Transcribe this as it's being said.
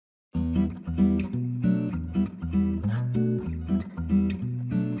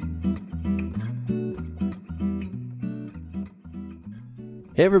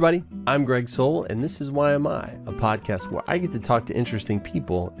Hey everybody, I'm Greg Sowell, and this is Why Am I, a podcast where I get to talk to interesting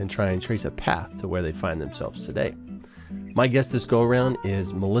people and try and trace a path to where they find themselves today. My guest this go-around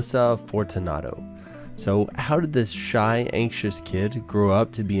is Melissa Fortunato. So how did this shy, anxious kid grow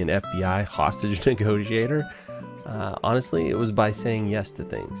up to be an FBI hostage negotiator? Honestly, it was by saying yes to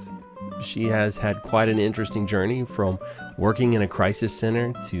things. She has had quite an interesting journey from working in a crisis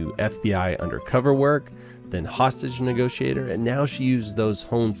center to FBI undercover work, then hostage negotiator, and now she uses those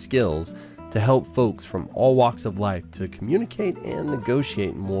honed skills to help folks from all walks of life to communicate and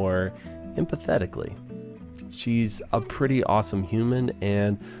negotiate more empathetically. She's a pretty awesome human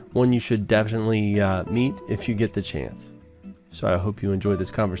and one you should definitely meet if you get the chance. So I hope you enjoy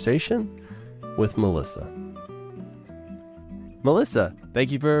this conversation with Melissa. Melissa,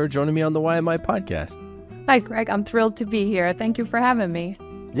 thank you for joining me on the Why Am I podcast. Hi, Greg. I'm thrilled to be here. Thank you for having me.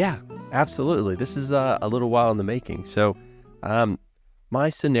 Yeah, absolutely. This is a little while in the making. So my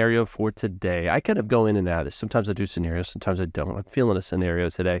scenario for today, I kind of go in and out of this. Sometimes I do scenarios, sometimes I don't. I'm feeling a scenario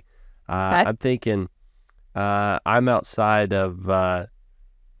today. I'm thinking I'm outside of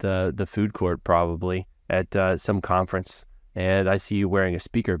the food court probably at some conference, and I see you wearing a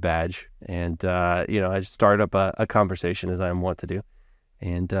speaker badge, and I just start up a conversation as I want to do,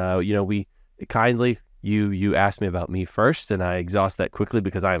 and we kindly you asked me about me first, and I exhaust that quickly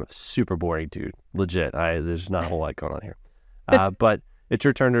because I am a super boring dude, legit. There's not a whole lot going on here, but it's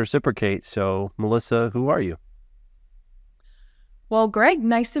your turn to reciprocate. So Melissa, who are you? Well, Greg,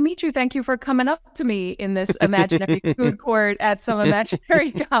 nice to meet you. Thank you for coming up to me in this imaginary food court at some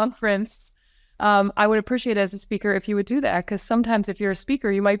imaginary conference. I would appreciate as a speaker if you would do that, because sometimes if you're a speaker,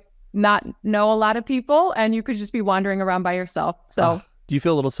 you might not know a lot of people and you could just be wandering around by yourself. So do you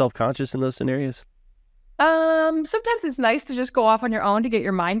feel a little self-conscious in those scenarios? Sometimes it's nice to just go off on your own to get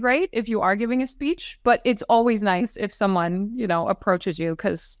your mind right if you are giving a speech, but it's always nice if someone, approaches you,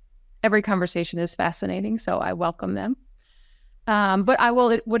 because every conversation is fascinating. So I welcome them. But I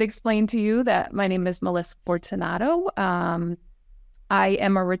would explain to you that my name is Melissa Fortunato. I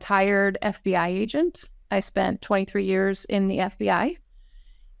am a retired FBI agent. I spent 23 years in the FBI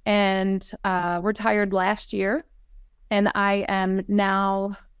and retired last year. And I am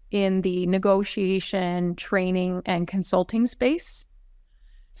now in the negotiation, training, and consulting space.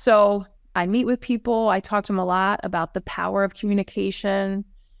 So I meet with people. I talk to them a lot about the power of communication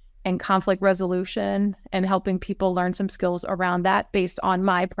and conflict resolution and helping people learn some skills around that based on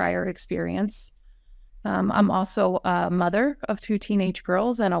my prior experience. I'm also a mother of 2 teenage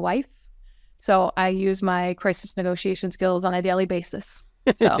girls and a wife. So I use my crisis negotiation skills on a daily basis.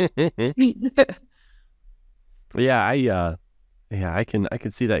 So I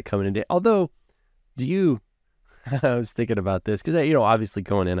can see that coming in. Although, I was thinking about this because, obviously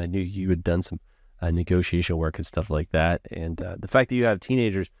going in, I knew you had done some negotiation work and stuff like that. And the fact that you have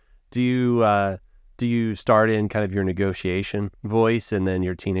teenagers, do you start in kind of your negotiation voice and then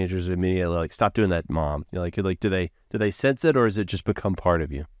your teenagers immediately like, stop doing that, mom? Do they sense it, or has it just become part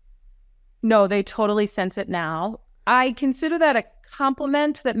of you? No, they totally sense it now. I consider that a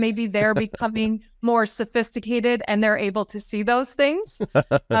compliment that maybe they're becoming more sophisticated and they're able to see those things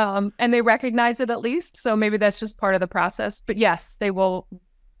and they recognize it at least. So maybe that's just part of the process. But yes, they will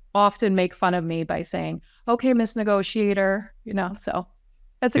often make fun of me by saying, okay, Miss Negotiator, so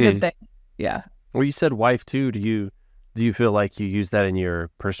that's a good thing. Yeah. Well, you said wife too. Do you feel like you use that in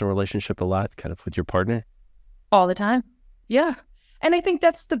your personal relationship a lot, kind of with your partner? All the time. Yeah. And I think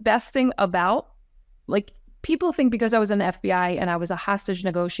that's the best thing about, people think because I was in the FBI and I was a hostage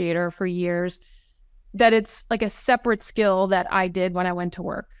negotiator for years, that it's like a separate skill that I did when I went to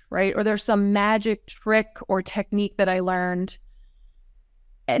work, right? Or there's some magic trick or technique that I learned.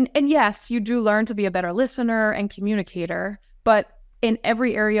 And yes, you do learn to be a better listener and communicator, but in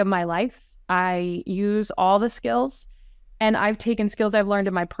every area of my life, I use all the skills, and I've taken skills I've learned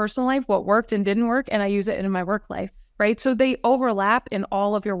in my personal life, what worked and didn't work, and I use it in my work life, right? So they overlap in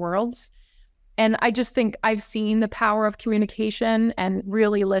all of your worlds. And I just think I've seen the power of communication and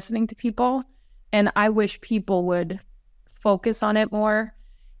really listening to people. And I wish people would focus on it more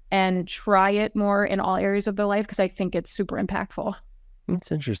and try it more in all areas of their life, because I think it's super impactful.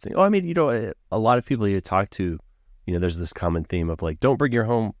 That's interesting. Oh, I mean, a lot of people you talk to, there's this common theme of like, don't bring your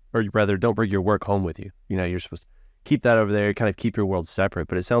work home with you. You're supposed to keep that over there, kind of keep your world separate.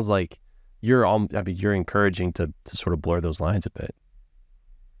 But it sounds like you're encouraging to sort of blur those lines a bit.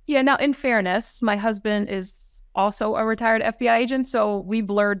 Yeah. Now, in fairness, my husband is also a retired FBI agent, so we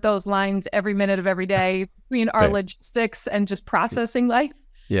blurred those lines every minute of every day between our logistics and just processing life.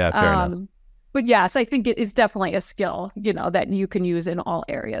 Yeah, fair enough. But yes, I think it is definitely a skill, that you can use in all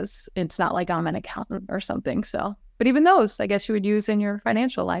areas. It's not like I'm an accountant or something. So, But even those, I guess you would use in your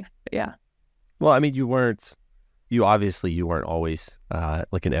financial life. But yeah. Well, I mean, you weren't always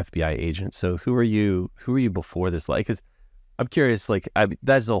like an FBI agent. So who are you before this? Like, because I'm curious, like,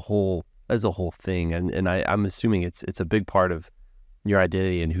 that's a whole thing. And I'm assuming it's a big part of your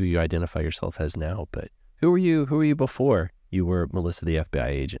identity and who you identify yourself as now. But who were you before you were Melissa, the FBI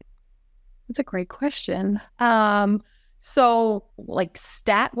agent? That's a great question. So like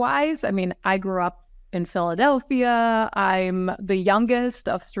stat wise, I mean, I grew up in Philadelphia. I'm the youngest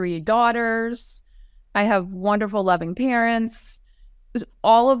of 3 daughters. I have wonderful, loving parents.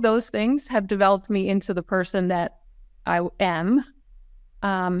 All of those things have developed me into the person that I am.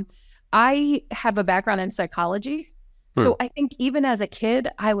 I have a background in psychology. So I think even as a kid,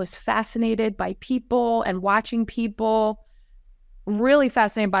 I was fascinated by people and watching people, really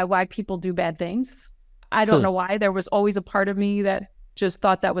fascinated by why people do bad things. I don't know why. There was always a part of me that just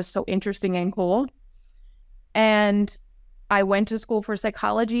thought that was so interesting and cool. And I went to school for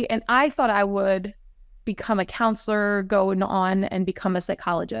psychology, and I thought I would become a counselor, go on and become a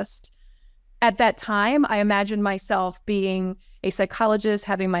psychologist. At that time, I imagined myself being a psychologist,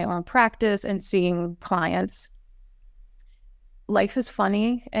 having my own practice and seeing clients. Life is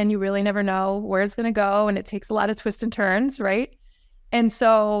funny, and you really never know where it's going to go, and it takes a lot of twists and turns, right? And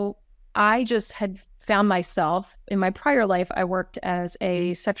so I just had found myself, in my prior life, I worked as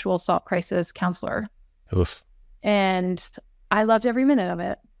a sexual assault crisis counselor. Oof. And I loved every minute of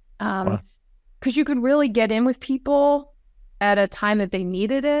it. Wow. Because you could really get in with people at a time that they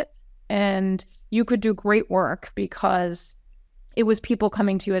needed it, and you could do great work because it was people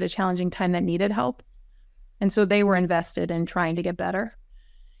coming to you at a challenging time that needed help. And so they were invested in trying to get better.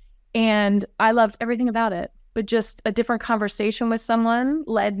 And I loved everything about it. But just a different conversation with someone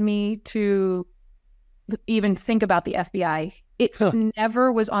led me to even think about the FBI. It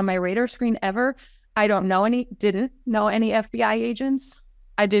never was on my radar screen ever. I didn't know any FBI agents.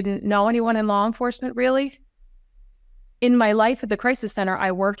 I didn't know anyone in law enforcement, really. In my life at the crisis center,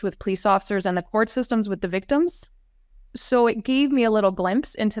 I worked with police officers and the court systems with the victims. So it gave me a little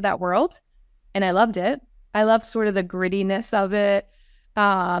glimpse into that world, and I loved it. I love sort of the grittiness of it.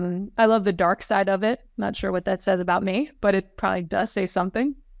 I love the dark side of it. Not sure what that says about me, but it probably does say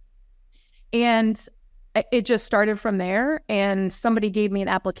something. And it just started from there. And somebody gave me an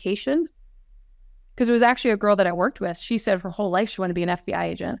application because it was actually a girl that I worked with. She said her whole life she wanted to be an FBI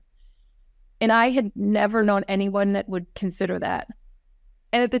agent. And I had never known anyone that would consider that.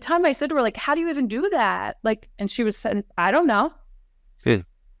 And at the time I said to her, like, how do you even do that? Like, and she was saying, I don't know.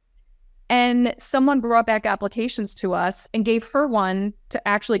 And someone brought back applications to us and gave her one to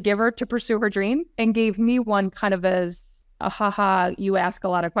actually give her to pursue her dream, and gave me one kind of as a haha, you ask a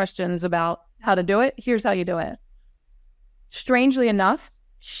lot of questions about how to do it. Here's how you do it. Strangely enough,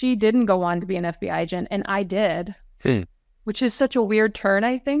 she didn't go on to be an FBI agent, and I did, which is such a weird turn,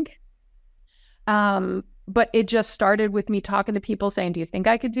 I think. But it just started with me talking to people saying, do you think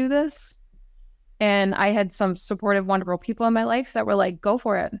I could do this? And I had some supportive, wonderful people in my life that were like, go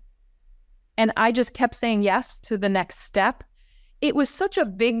for it. And I just kept saying yes to the next step. It was such a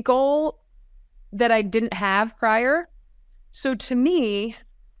big goal that I didn't have prior. So to me,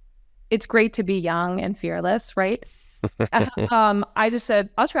 it's great to be young and fearless, right? I just said,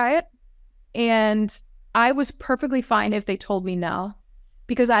 I'll try it. And I was perfectly fine if they told me no,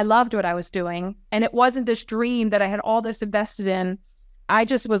 because I loved what I was doing. And it wasn't this dream that I had all this invested in. I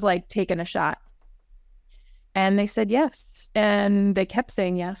just was like taking a shot. And they said yes. And they kept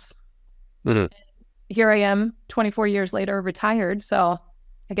saying yes. Mm-hmm. Here I am 24 years later, retired. So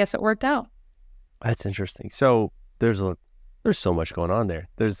I guess it worked out. That's interesting. So there's so much going on there.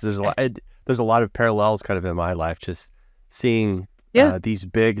 There's a lot of parallels kind of in my life, just seeing these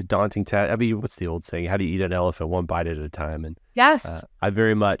big daunting tasks. I mean, what's the old saying? How do you eat an elephant one bite at a time? And yes, I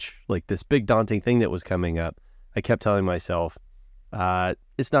very much like this big daunting thing that was coming up. I kept telling myself,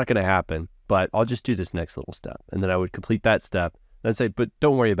 it's not going to happen, but I'll just do this next little step. And then I would complete that step. I'd say, but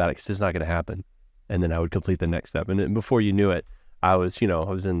don't worry about it because it's not going to happen. And then I would complete the next step. And then before you knew it, I was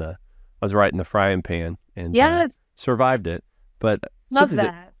right in the frying pan and survived it. But love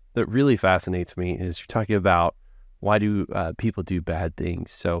something that really fascinates me is you're talking about why do people do bad things.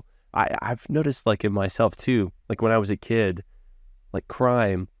 So I've noticed like in myself too, like when I was a kid, like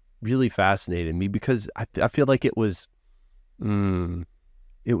crime really fascinated me because I feel like it was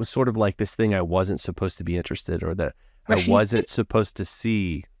sort of like this thing I wasn't supposed to be interested or that I wasn't supposed to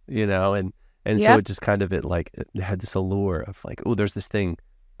see, and so it just kind of it had this allure of like, oh, there's this thing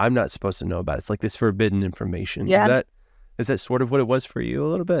I'm not supposed to know about. It's like this forbidden information. Yeah. Is that sort of what it was for you a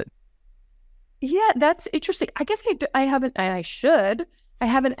little bit? Yeah, that's interesting. I guess I haven't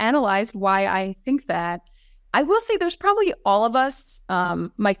analyzed why I think that. I will say there's probably all of us,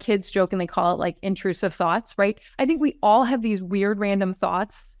 my kids jokingly call it like intrusive thoughts, right? I think we all have these weird random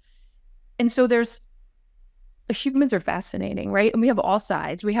thoughts. And so humans are fascinating, right? And we have all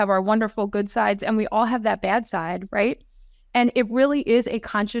sides. We have our wonderful good sides and we all have that bad side, right? And it really is a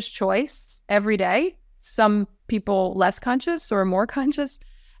conscious choice every day. Some people less conscious or more conscious.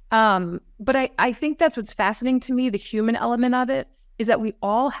 But I think that's what's fascinating to me, the human element of it, is that we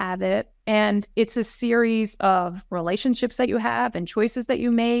all have it. And it's a series of relationships that you have and choices that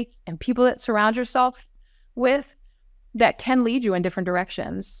you make and people that surround yourself with that can lead you in different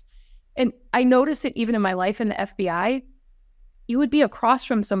directions. And I notice it even in my life in the FBI. You would be across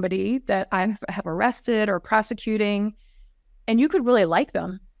from somebody that I have arrested or prosecuting, and you could really like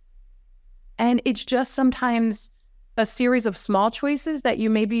them. And it's just sometimes a series of small choices that you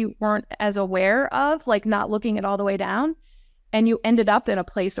maybe weren't as aware of, like not looking it all the way down. And you ended up in a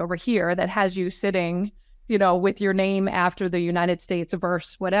place over here that has you sitting, with your name after the United States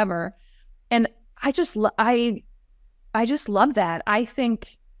verse, whatever. And I just love that. I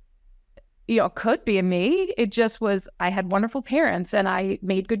think, it could be me. It just was, I had wonderful parents and I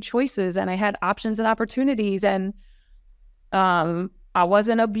made good choices and I had options and opportunities and I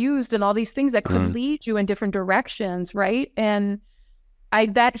wasn't abused and all these things that could lead you in different directions, right? And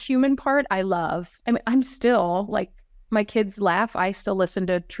that human part I love. I mean, I'm still like, my kids laugh. I still listen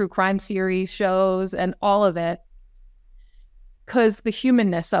to true crime series, shows, and all of it because the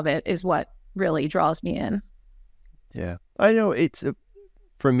humanness of it is what really draws me in. Yeah, I know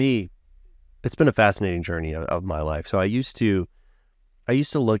for me, it's been a fascinating journey of my life. So I used to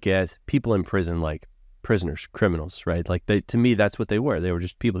look at people in prison like prisoners, criminals, right? Like to me, that's what they were. They were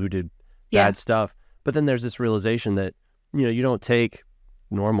just people who did bad stuff. But then there's this realization that, you don't take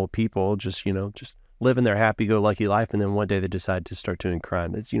normal people, just living their happy-go-lucky life, and then one day they decide to start doing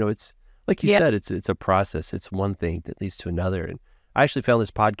crime. It's it's like you said, it's a process. It's one thing that leads to another. And I actually found this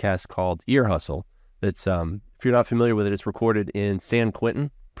podcast called Ear Hustle. That's if you're not familiar with it, it's recorded in San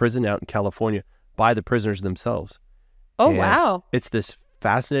Quentin prison out in California by the prisoners themselves. Oh, and wow! It's this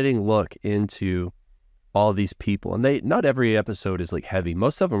fascinating look into all of these people, and not every episode is like heavy.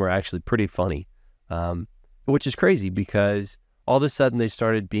 Most of them are actually pretty funny, which is crazy because all of a sudden they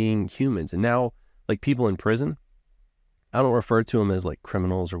started being humans, and now. Like people in prison, I don't refer to them as like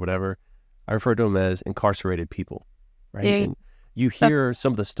criminals or whatever. I refer to them as incarcerated people, right? Yeah. And you hear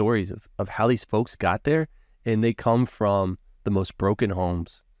some of the stories of how these folks got there, and they come from the most broken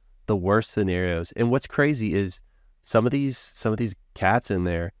homes, the worst scenarios. And what's crazy is some of these cats in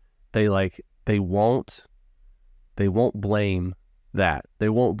there, they won't blame that. They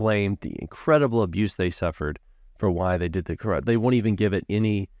won't blame the incredible abuse they suffered for why they did the corrupt. They won't even give it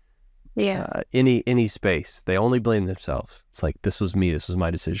any space. They only blame themselves. It's like, this was me, this was my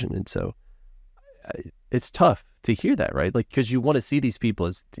decision. And so it's tough to hear that, right? Like, because you want to see these people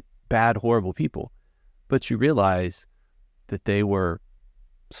as bad, horrible people, but you realize that they were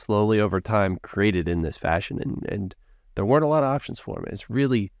slowly over time created in this fashion, and there weren't a lot of options for them. It's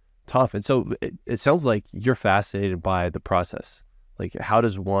really tough. And so it sounds like you're fascinated by the process. Like, how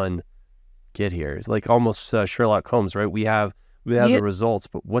does one get here? It's like almost Sherlock Holmes, right? We have the results,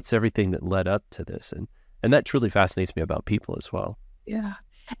 but what's everything that led up to this? And that truly fascinates me about people as well. Yeah.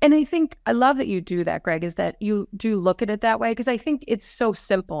 And I think I love that you do that, Greg, is that you do look at it that way, because I think it's so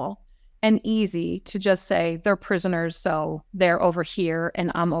simple and easy to just say they're prisoners, so they're over here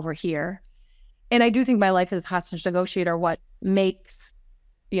and I'm over here. And I do think my life as a hostage negotiator, what made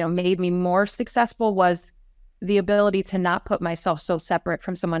me more successful was the ability to not put myself so separate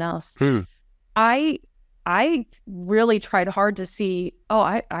from someone else. I really tried hard to see,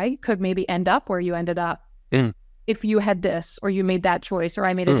 I could maybe end up where you ended up if you had this, or you made that choice, or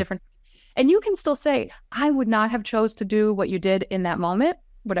I made a different. And you can still say, I would not have chose to do what you did in that moment,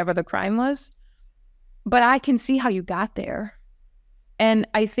 whatever the crime was, but I can see how you got there. And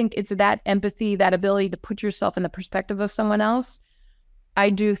I think it's that empathy, that ability to put yourself in the perspective of someone else,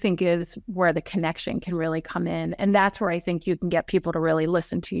 I do think is where the connection can really come in. And that's where I think you can get people to really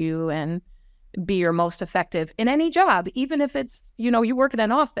listen to you and be your most effective in any job, even if it's, you work in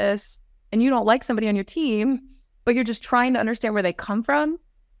an office and you don't like somebody on your team, but you're just trying to understand where they come from.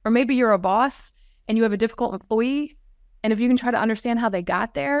 Or maybe you're a boss and you have a difficult employee. And if you can try to understand how they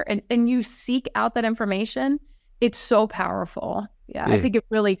got there and you seek out that information, it's so powerful. Yeah. I think it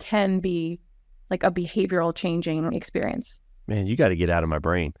really can be like a behavioral changing experience. Man, you got to get out of my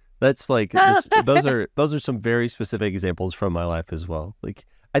brain. That's like, those are some very specific examples from my life as well. Like,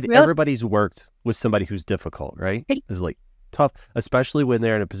 I think everybody's worked with somebody who's difficult, right? It's like tough, especially when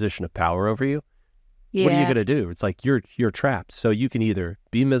they're in a position of power over you. Yeah. What are you going to do? It's like you're trapped. So you can either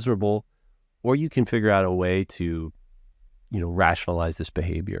be miserable or you can figure out a way to, rationalize this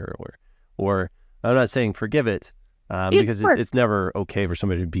behavior, or I'm not saying forgive it, because it's never okay for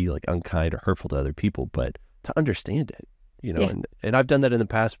somebody to be like unkind or hurtful to other people, but to understand it, and I've done that in the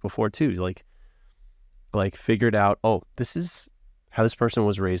past before too, like figured out, oh, this is how this person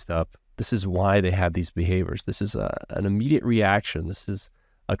was raised up. This is why they have these behaviors. This is an immediate reaction. This is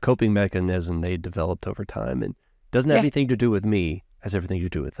a coping mechanism they developed over time, and doesn't have anything to do with me, has everything to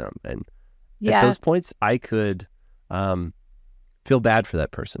do with them. And at those points, I could feel bad for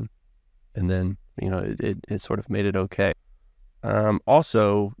that person. And then, it sort of made it okay.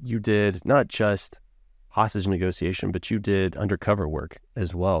 Also, you did not just hostage negotiation, but you did undercover work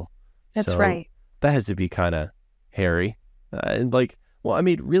as well. That's right. That has to be kind of hairy.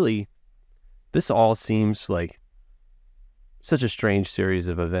 Really, this all seems like such a strange series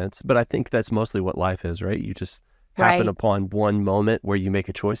of events, but I think that's mostly what life is, right? You just happen upon one moment where you make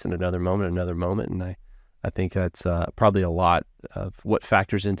a choice, and another moment, and I think that's probably a lot of what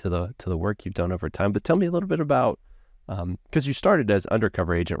factors into the work you've done over time. But tell me a little bit about, because you started as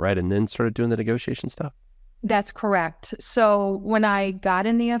undercover agent, right? And then started doing the negotiation stuff? That's correct. So when I got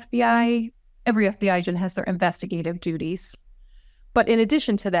in the FBI, every FBI agent has their investigative duties. But in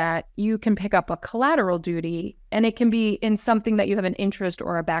addition to that, you can pick up a collateral duty, and it can be in something that you have an interest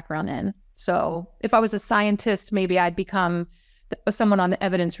or a background in. So if I was a scientist, maybe I'd become someone on the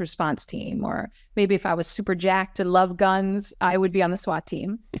evidence response team, or maybe if I was super jacked and love guns, I would be on the SWAT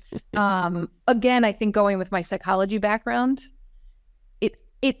team. Again, I think going with my psychology background,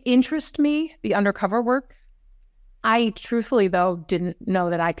 it interests me, the undercover work. I truthfully, though, didn't know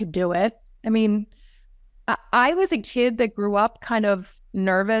that I could do it. I mean, I was a kid that grew up kind of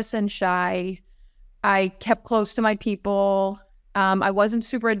nervous and shy. I kept close to my people. I wasn't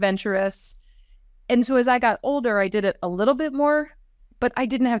super adventurous. And so as I got older, I did it a little bit more, but I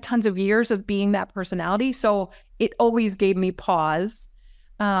didn't have tons of years of being that personality. So it always gave me pause.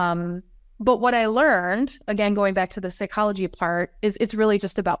 But what I learned, again, going back to the psychology part, is it's really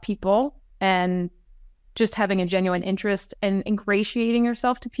just about people and just having a genuine interest and ingratiating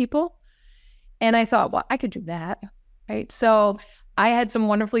yourself to people. And I thought, well, I could do that, right? So I had some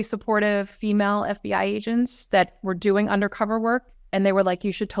wonderfully supportive female FBI agents that were doing undercover work, and they were like,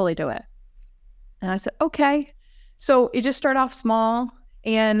 you should totally do it. And I said, okay. So it just started off small,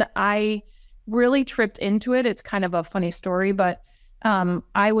 and I really tripped into it. It's kind of a funny story, but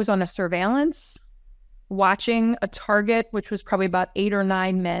I was on a surveillance watching a target, which was probably about 8 or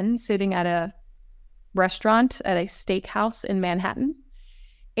 9 men sitting at a restaurant at a steakhouse in Manhattan.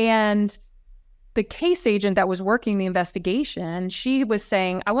 And the case agent that was working the investigation, she was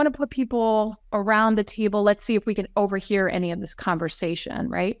saying, I want to put people around the table. Let's see if we can overhear any of this conversation,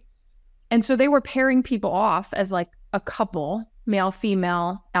 right? And so they were pairing people off as like a couple, male,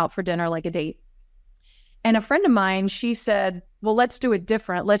 female, out for dinner, like a date. And a friend of mine, she said, well, let's do it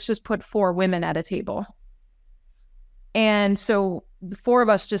different. Let's just put 4 women at a table. And so the 4 of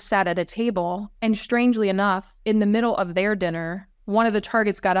us just sat at a table. And strangely enough, in the middle of their dinner, one of the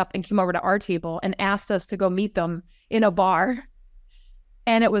targets got up and came over to our table and asked us to go meet them in a bar.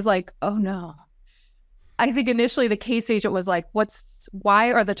 And it was like, oh no. I think initially the case agent was like,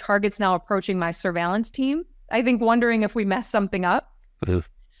 why are the targets now approaching my surveillance team? I think wondering if we messed something up.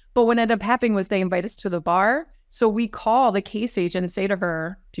 But what ended up happening was they invite us to the bar. So we call the case agent and say to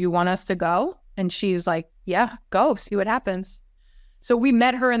her, do you want us to go? And she's like, yeah, go, see what happens. So we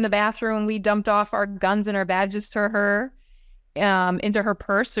met her in the bathroom. We dumped off our guns and our badges to her, into her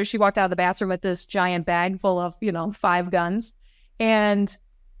purse. So she walked out of the bathroom with this giant bag full of, 5 guns. And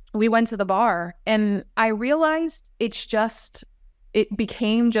we went to the bar, and I realized it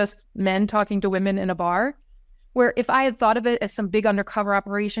became just men talking to women in a bar, where if I had thought of it as some big undercover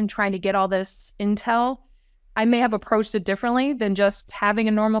operation trying to get all this intel, I may have approached it differently than just having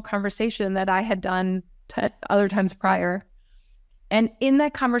a normal conversation that I had done other times prior. And in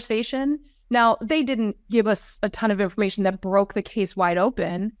that conversation, now they didn't give us a ton of information that broke the case wide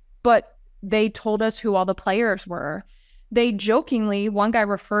open, but they told us who all the players were. They jokingly, one guy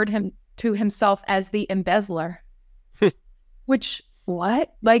referred him to himself as the embezzler, which,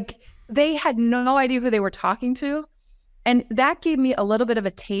 what? Like, they had no idea who they were talking to. And that gave me a little bit of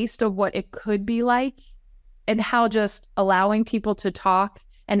a taste of what it could be like, and how just allowing people to talk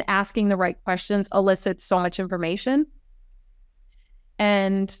and asking the right questions elicits so much information.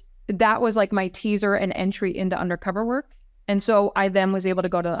 And that was like my teaser and entry into undercover work. And so I then was able to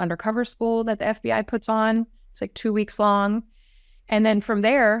go to the undercover school that the FBI puts on. It's like 2 weeks long. And then from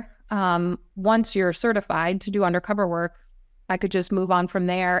there, once you're certified to do undercover work, I could just move on from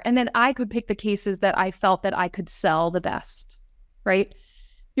there. And then I could pick the cases that I felt that I could sell the best, right?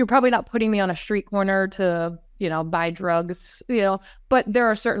 You're probably not putting me on a street corner to, buy drugs, but there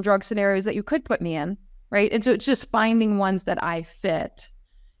are certain drug scenarios that you could put me in, right? And so it's just finding ones that I fit.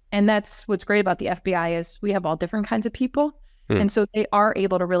 And that's what's great about the FBI is we have all different kinds of people. And so they are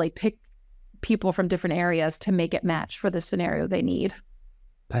able to really pick people from different areas to make it match for the scenario they need.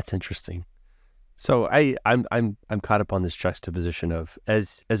 That's interesting. So I'm caught up on this juxtaposition of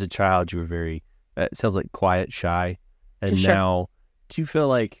as a child you were very it sounds like quiet, shy, and Sure. now do you feel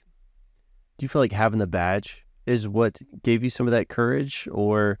like having the badge is what gave you some of that courage?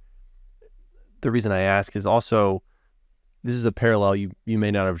 Or the reason I ask is also this is a parallel you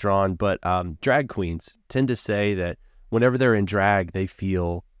may not have drawn, but drag queens tend to say that whenever they're in drag, they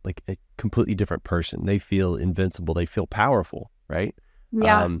feel like a completely different person. They feel invincible. They feel powerful, right?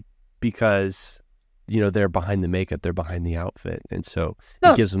 Yeah. Because, they're behind the makeup, they're behind the outfit. And so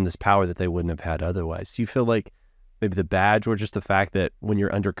No. it gives them this power that they wouldn't have had otherwise. Do you feel like maybe the badge or just the fact that when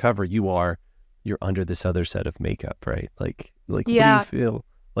you're undercover, you're under this other set of makeup, right? Like what do Yeah. you feel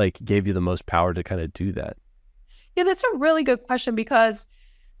like gave you the most power to kind of do that? Yeah, that's a really good question because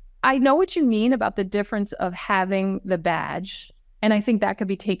I know what you mean about the difference of having the badge. And I think that could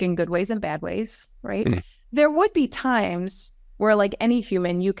be taken good ways and bad ways, right? There would be times where, like any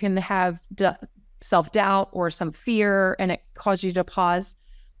human, you can have self-doubt or some fear and it causes you to pause.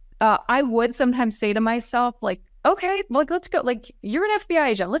 I would sometimes say to myself, like, okay, like, let's go. Like, you're an FBI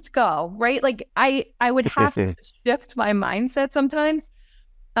agent. Let's go, right? Like, I would have to shift my mindset sometimes.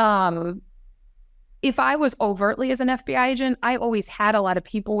 If I was overtly as an FBI agent, I always had a lot of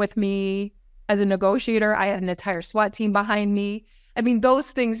people with me. As a negotiator, I had an entire SWAT team behind me. I mean,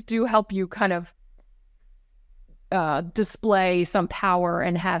 those things do help you kind of display some power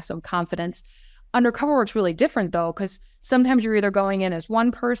and have some confidence. Undercover work's really different, though, because sometimes you're either going in as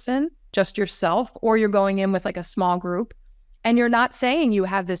one person, just yourself, or you're going in with like a small group, and you're not saying you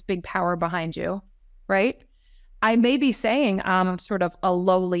have this big power behind you, right? I may be saying I'm sort of a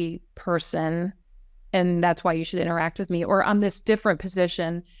lowly person, and that's why you should interact with me, or I'm this different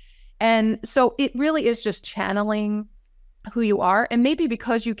position. And so it really is just channeling who you are. And maybe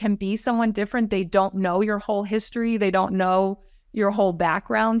because you can be someone different, they don't know your whole history, they don't know your whole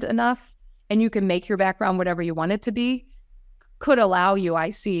background enough, and you can make your background whatever you want it to be, could allow you,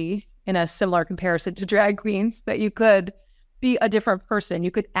 I see, in a similar comparison to drag queens, that you could be a different person,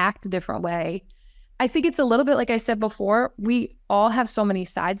 you could act a different way. I think it's a little bit like I said before, we all have so many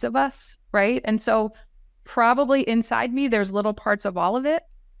sides of us, right? And so probably inside me, there's little parts of all of it.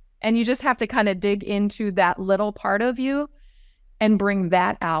 And you just have to kind of dig into that little part of you and bring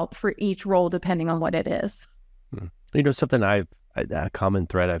that out for each role, depending on what it is. Something a common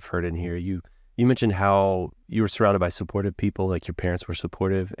thread I've heard in here, you mentioned how you were surrounded by supportive people, like your parents were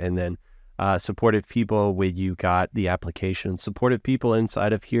supportive, and then supportive people when you got the application, supportive people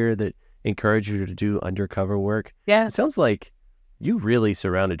inside of here that encourage you to do undercover work. Yeah. It sounds like you really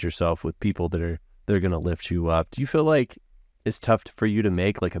surrounded yourself with people that are going to lift you up. Do you feel like it's tough for you to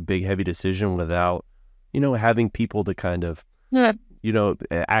make like a big, heavy decision without, having people to kind of,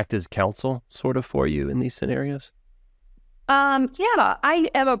 act as counsel sort of for you in these scenarios? Yeah, I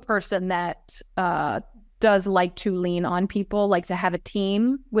am a person that does like to lean on people, like to have a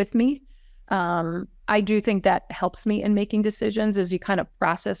team with me. I do think that helps me in making decisions as you kind of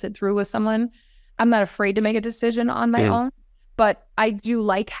process it through with someone. I'm not afraid to make a decision on my own, but I do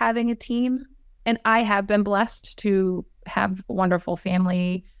like having a team. And I have been blessed to have a wonderful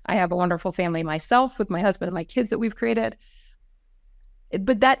family. I have a wonderful family myself with my husband and my kids that we've created.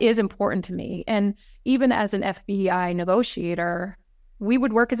 But that is important to me. And even as an FBI negotiator, we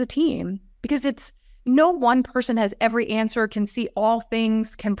would work as a team because it's no one person has every answer, can see all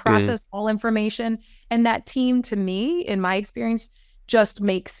things, can process all information. And that team, to me, in my experience, just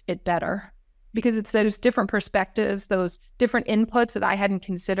makes it better because it's those different perspectives, those different inputs that I hadn't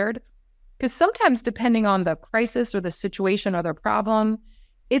considered. Because sometimes, depending on the crisis or the situation or the problem,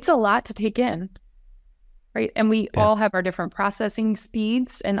 it's a lot to take in, right? And we all have our different processing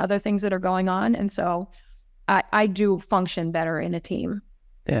speeds and other things that are going on. And so I do function better in a team.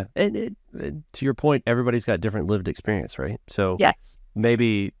 Yeah. And to your point, everybody's got different lived experience, right? So yes,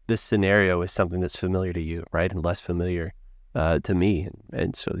 maybe this scenario is something that's familiar to you, right? And less familiar to me.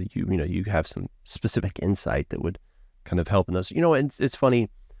 And so you have some specific insight that would kind of help in those. It's funny.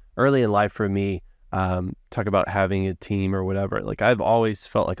 Early in life for me, talk about having a team or whatever, like I've always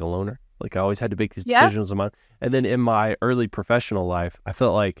felt like a loner. Like I always had to make these decisions on my own. And then in my early professional life, I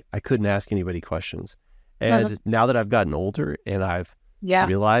felt like I couldn't ask anybody questions. And now that I've gotten older and I've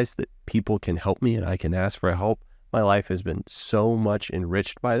realized that people can help me and I can ask for help, my life has been so much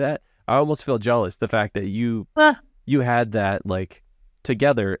enriched by that. I almost feel jealous the fact that you had that like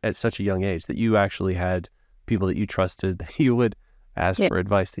together at such a young age that you actually had people that you trusted that you would ask for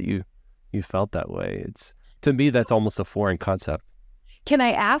advice, that you felt that way. It's, to me, that's almost a foreign concept. Can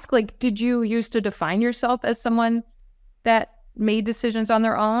I ask, like, did you used to define yourself as someone that made decisions on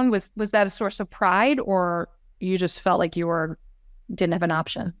their own? Was that a source of pride, or you just felt like you didn't have an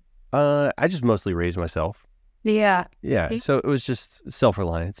option? I just mostly raised myself. Yeah. Yeah. So it was just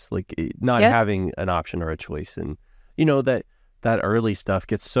self-reliance, like not having an option or a choice. And, you know, that early stuff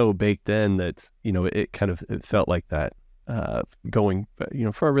gets so baked in that, you know, it felt like that going, you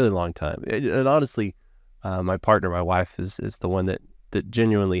know, for a really long time. And honestly, my partner, my wife, is the one that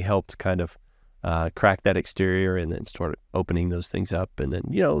genuinely helped kind of crack that exterior and then start opening those things up. And then,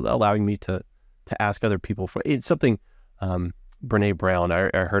 you know, allowing me to ask other people for it's something. Brene Brown, I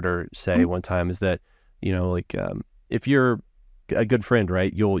heard her say one time, is that, you know, like if you're a good friend,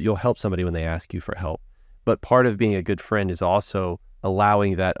 right, you'll help somebody when they ask you for help. But part of being a good friend is also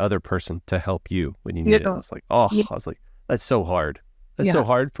allowing that other person to help you when you need it. I was like, I was like, that's so hard. That's so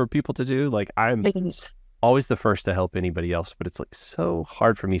hard for people to do. Like, I'm always the first to help anybody else, but it's like so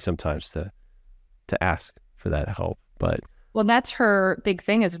hard for me sometimes to ask for that help. But well, that's her big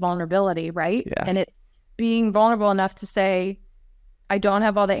thing, is vulnerability, right? Yeah. And being vulnerable enough to say, I don't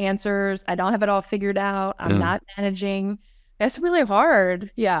have all the answers. I don't have it all figured out. I'm not managing. That's really hard.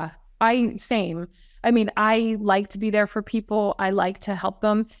 Yeah. Same. I mean, I like to be there for people. I like to help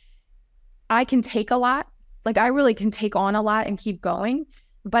them. I can take a lot. Like, I really can take on a lot and keep going,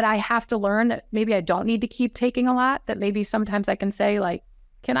 but I have to learn that maybe I don't need to keep taking a lot, that maybe sometimes I can say, like,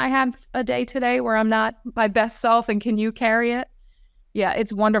 can I have a day today where I'm not my best self, and can you carry it? Yeah,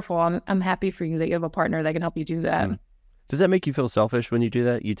 it's wonderful. I'm happy for you that you have a partner that can help you do that. Does that make you feel selfish when you do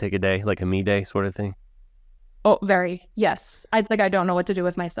that? You take a day, like a me day sort of thing? Oh, very. Yes. I don't know what to do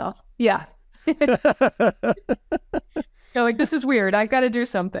with myself. Yeah. You're like, this is weird. I got to do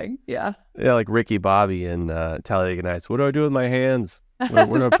something. Yeah. Yeah, like Ricky Bobby and Talladega Nights. What do I do with my hands? Where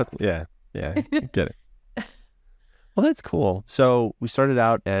do I put them? Yeah. Get it. Well, that's cool. So we started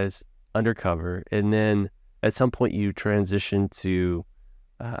out as undercover, and then at some point you transitioned to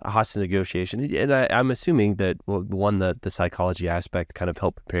hostage negotiation. And I'm assuming that, well, one, the psychology aspect kind of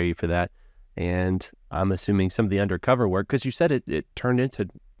helped prepare you for that. And I'm assuming some of the undercover work, because you said it turned into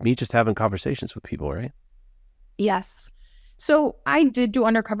me just having conversations with people, right? Yes. So I did do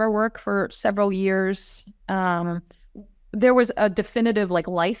undercover work for several years. There was a definitive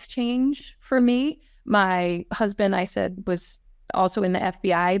life change for me. My husband, I said, was also in the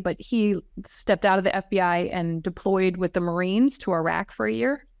FBI, but he stepped out of the FBI and deployed with the Marines to Iraq for a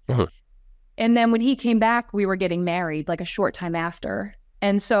year. And then when he came back, we were getting married like a short time after.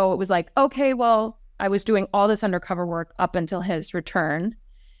 And so it was like, okay, well, I was doing all this undercover work up until his return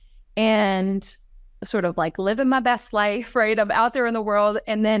and sort of like living my best life, right? I'm out there in the world.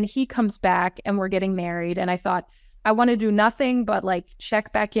 And then he comes back and we're getting married. And I thought, I want to do nothing but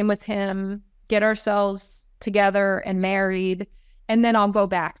check back in with him, get ourselves together and married, and then I'll go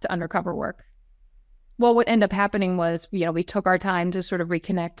back to undercover work. Well, what ended up happening was, we took our time to sort of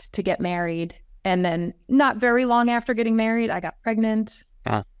reconnect, to get married. And then not very long after getting married, I got pregnant.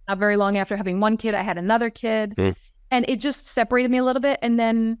 Not very long after having one kid, I had another kid. And it just separated me a little bit. And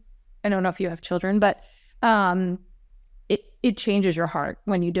then, I don't know if you have children, but it changes your heart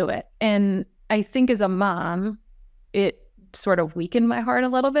when you do it. And I think as a mom, it sort of weakened my heart a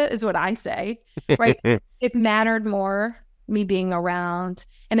little bit, is what I say, right? It mattered more, me being around,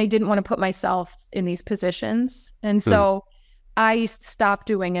 and I didn't want to put myself in these positions. And so I stopped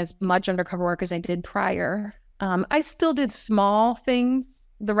doing as much undercover work as I did prior. I still did small things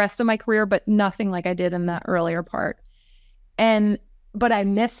the rest of my career, but nothing like I did in that earlier part. But I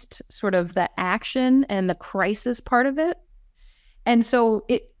missed sort of the action and the crisis part of it. And so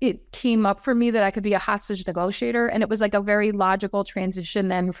it came up for me that I could be a hostage negotiator. And it was like a very logical transition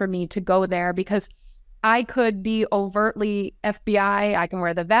then for me to go there, because I could be overtly FBI. I can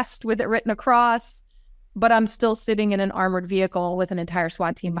wear the vest with it written across, but I'm still sitting in an armored vehicle with an entire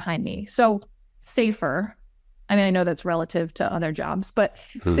SWAT team behind me. So safer. I mean, I know that's relative to other jobs, but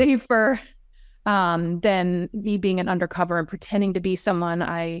safer than me being an undercover and pretending to be someone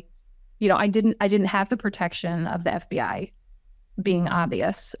I didn't have the protection of the FBI being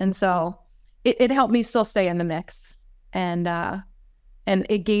obvious. And so it helped me still stay in the mix. And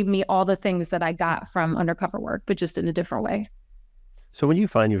it gave me all the things that I got from undercover work, but just in a different way. So when you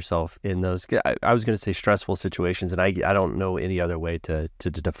find yourself in those, I was going to say stressful situations, and I don't know any other way to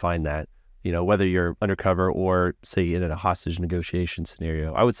define that, whether you're undercover or say in a hostage negotiation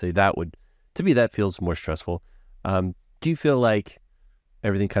scenario, I would say to me, that feels more stressful. Do you feel like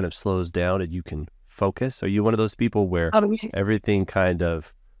everything kind of slows down and you can focus? Are you one of those people where everything kind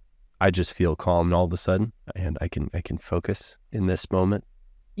of, I just feel calm all of a sudden and I can focus in this moment?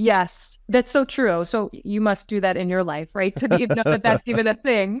 Yes, that's so true. So you must do that in your life, right? To even know that that's even a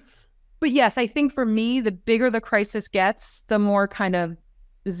thing. But yes, I think for me, the bigger the crisis gets, the more kind of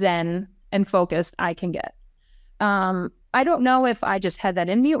zen and focused I can get. I don't know if I just had that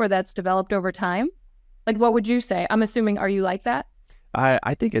in me or that's developed over time. Like, what would you say? I'm assuming, are you like that?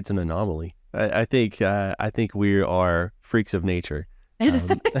 I think it's an anomaly. I think we are freaks of nature.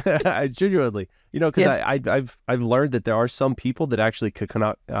 I genuinely, because I've learned that there are some people that actually could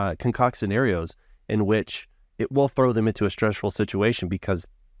concoct scenarios in which it will throw them into a stressful situation because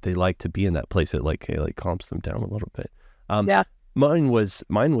they like to be in that place. It like calms them down a little bit. Mine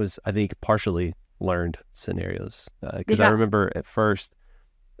was I think partially learned scenarios because I remember at first.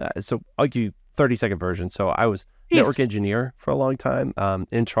 So I'll give you 30-second version. So I was network engineer for a long time,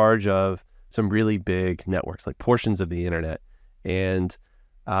 in charge of some really big networks, like portions of the internet. And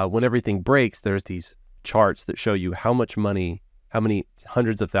when everything breaks, there's these charts that show you how much money, how many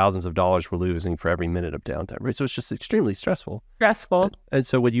hundreds of thousands of dollars we're losing for every minute of downtime, right? So it's just extremely stressful. And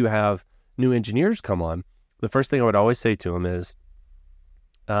so when you have new engineers come on, the first thing I would always say to them is,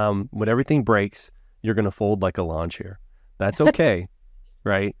 when everything breaks, you're going to fold like a lawn chair. That's okay,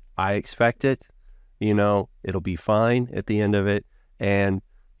 right? I expect it. It'll be fine at the end of it. And,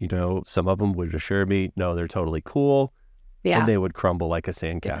 some of them would assure me, no, they're totally cool. Yeah. And they would crumble like a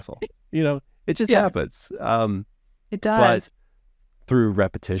sandcastle. It just happens. It does. But through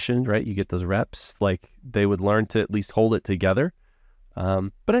repetition, right? You get those reps, like they would learn to at least hold it together.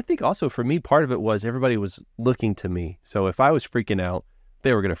 But I think also for me, part of it was everybody was looking to me. So if I was freaking out,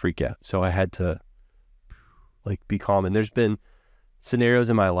 they were going to freak out. So I had to be calm. And there's been scenarios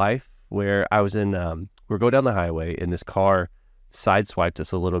in my life where I was we're going down the highway and this car sideswiped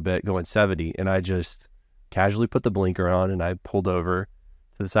us a little bit going 70. And I just casually put the blinker on and I pulled over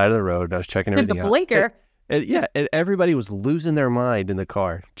to the side of the road and I was checking everything out. The blinker? And everybody was losing their mind in the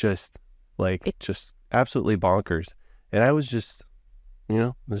car, just absolutely bonkers. And I was just,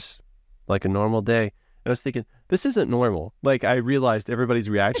 this like a normal day. And I was thinking, this isn't normal. Like I realized everybody's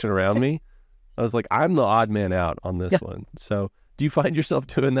reaction around me. I was like, I'm the odd man out on this one. So do you find yourself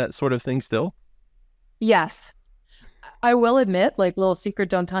doing that sort of thing still? Yes. I will admit, little secret,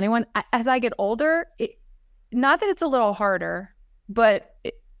 don't tell anyone. As I get older, not that it's a little harder, but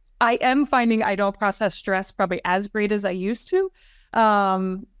I am finding I don't process stress probably as great as I used to.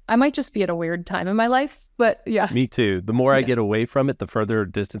 I might just be at a weird time in my life, but yeah. Me too. The more I get away from it, the further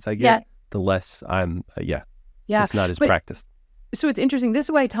distance I get, the less I'm, it's not as practiced. So it's interesting. This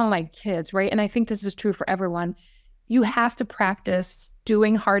is what I tell my kids, right? And I think this is true for everyone. You have to practice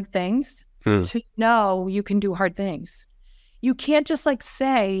doing hard things to know you can do hard things. You can't just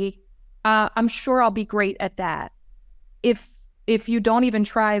say, I'm sure I'll be great at that. If you don't even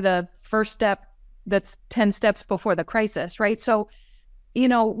try the first step that's 10 steps before the crisis, right? So,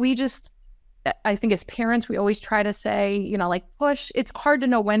 I think as parents, we always try to say, push. It's hard to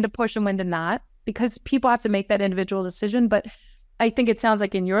know when to push and when to not because people have to make that individual decision. But I think it sounds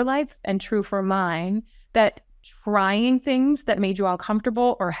like in your life and true for mine that trying things that made you all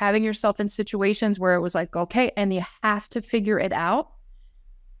comfortable or having yourself in situations where it was okay, and you have to figure it out,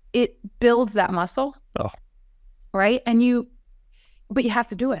 it builds that muscle. Right? But you have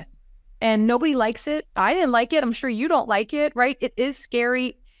to do it. And nobody likes it. I didn't like it. I'm sure you don't like it, right? It is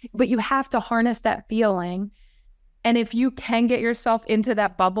scary, but you have to harness that feeling. And if you can get yourself into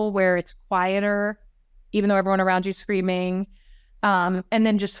that bubble where it's quieter, even though everyone around you is screaming, and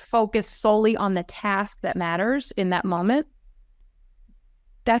then just focus solely on the task that matters in that moment,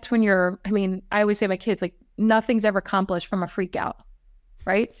 that's when I always say to my kids, nothing's ever accomplished from a freak out,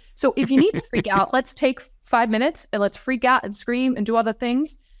 right? So if you need to freak out, let's take 5 minutes and let's freak out and scream and do other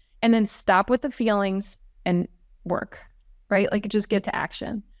things and then stop with the feelings and work, right? Just get to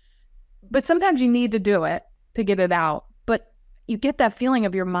action. But sometimes you need to do it to get it out. But you get that feeling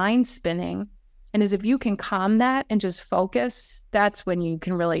of your mind spinning. And as if you can calm that and just focus, that's when you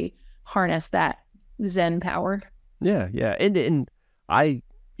can really harness that Zen power. Yeah. And I,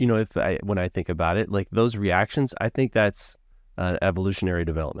 when I think about it, those reactions, I think that's evolutionary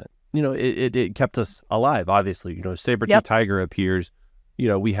development. It kept us alive, obviously. Saber-tooth tiger appears,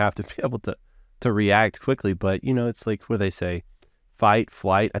 we have to be able to react quickly. But, it's what they say, fight,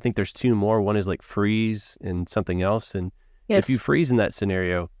 flight. I think there's two more. One is freeze and something else. And if you freeze in that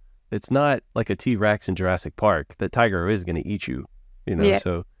scenario, it's not like a T-Rex in Jurassic Park. The tiger is going to eat you,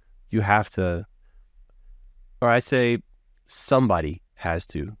 so you have to, or I say somebody has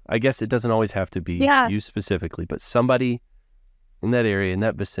to. I guess it doesn't always have to be you specifically, but somebody in that area, in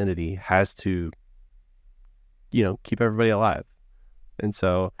that vicinity has to keep everybody alive. And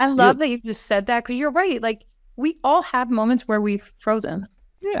so I love that you just said that, because you're right. Like, we all have moments where we've frozen.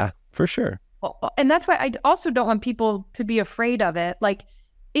 Yeah, for sure. And that's why I also don't want people to be afraid of it. Like,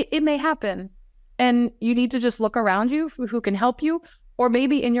 it may happen, and you need to just look around you who can help you. Or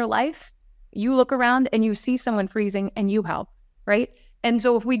maybe in your life, you look around and you see someone freezing and you help, right? And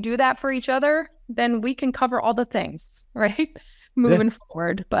so if we do that for each other, then we can cover all the things, right? Moving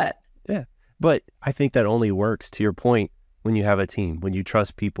forward. But I think that only works, to your point, when you have a team, when you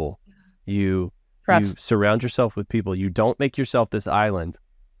trust people, you surround yourself with people. You don't make yourself this island,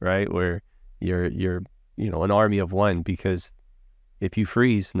 right? Where you're an army of one, because if you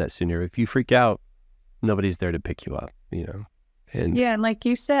freeze in that scenario, if you freak out, nobody's there to pick you up, And and like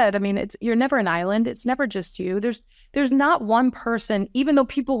you said, I mean, you're never an island. It's never just you. There's not one person, even though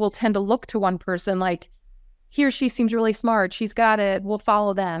people will tend to look to one person like, he or she seems really smart, she's got it, we'll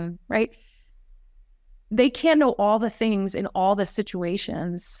follow them, right? They can't know all the things in all the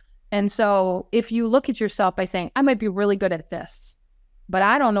situations. And so if you look at yourself by saying, I might be really good at this, but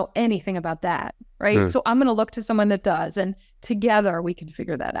I don't know anything about that, right? So I'm going to look to someone that does, and together we can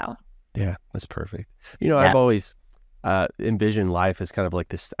figure that out. Yeah, that's perfect. I've always envisioned life as kind of like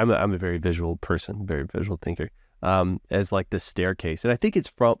this. I'm a very visual person, very visual thinker, as like this staircase. And I think it's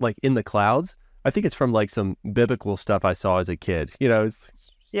from like in the clouds. I think it's from like some biblical stuff I saw as a kid, it's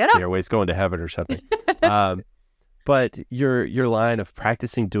stairways going to heaven or something. But your line of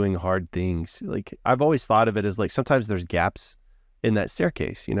practicing doing hard things, like I've always thought of it as like sometimes there's gaps in that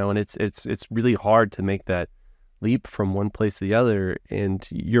staircase, and it's really hard to make that leap from one place to the other. And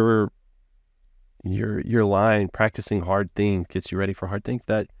your line, practicing hard things, gets you ready for hard things.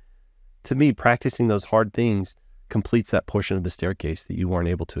 That, to me, practicing those hard things completes that portion of the staircase that you weren't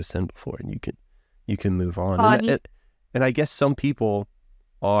able to ascend before, and you can move on. And I guess some people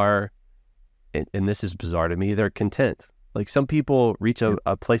are, and this is bizarre to me, they're content. Like some people reach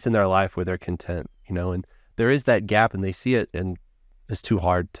a place in their life where they're content, and there is that gap, and they see it, and it's too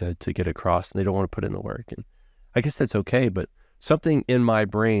hard to get across, and they don't want to put in the work. And I guess that's okay, but something in my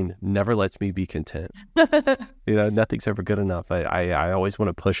brain never lets me be content. Nothing's ever good enough. I always want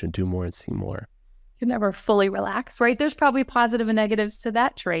to push and do more and see more. You never fully relax, right? There's probably positive and negatives to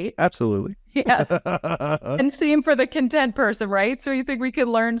that trait. Absolutely. Yes. And same for the content person, right? So you think we could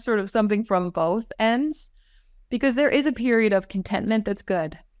learn sort of something from both ends? Because there is a period of contentment that's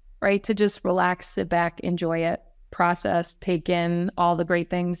good, right? To just relax, sit back, enjoy it, process, take in all the great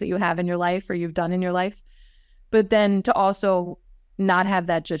things that you have in your life or you've done in your life. But then to also not have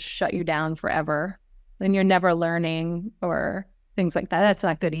that just shut you down forever. Then you're never learning or things like that. That's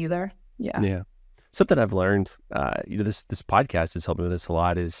not good either. Yeah. Something I've learned, this podcast has helped me with this a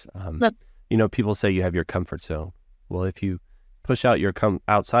lot, is, people say you have your comfort zone. Well, if you push out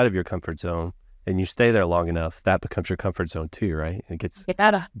outside of your comfort zone and you stay there long enough, that becomes your comfort zone too, right? It gets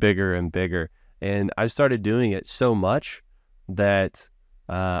bigger and bigger. And I've started doing it so much that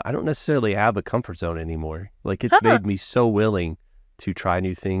I don't necessarily have a comfort zone anymore. Like it's made me so willing to try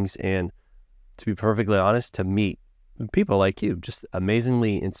new things, and to be perfectly honest, to meet people like you, just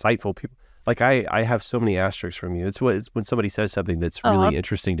amazingly insightful people. Like I have so many asterisks from you. It's when somebody says something that's really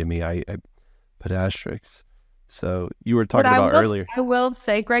interesting to me, I put asterisks. So you were talking about earlier. I will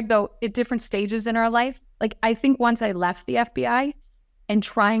say, Greg, though, at different stages in our life, like I think once I left the FBI and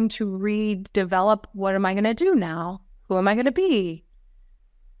trying to redevelop, what am I going to do now? Who am I going to be?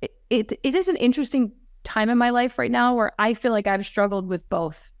 It is an interesting time in my life right now where I feel like I've struggled with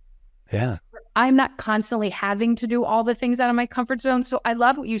both. Yeah. I'm not constantly having to do all the things out of my comfort zone. So I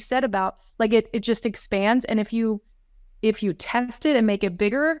love what you said about like it just expands. And if you test it and make it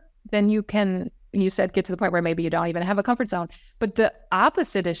bigger, then you said get to the point where maybe you don't even have a comfort zone. But the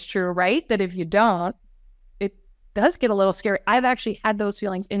opposite is true, right? That if you don't, it does get a little scary. I've actually had those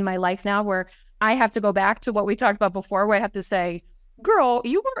feelings in my life now where I have to go back to what we talked about before, where I have to say, girl,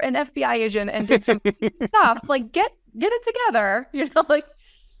 you were an FBI agent and did some stuff. Like get it together,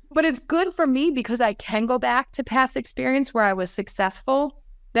 But it's good for me because I can go back to past experience where I was successful,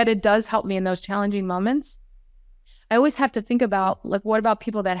 that it does help me in those challenging moments. I always have to think about, like, what about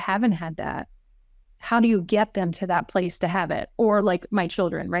people that haven't had that? How do you get them to that place to have it? Or like my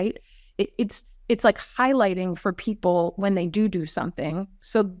children, right? It's like highlighting for people when they do something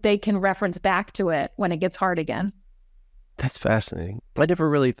so they can reference back to it when it gets hard again. That's fascinating. I never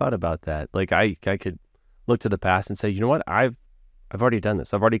really thought about that. Like I could look to the past and say, you know what? I've already done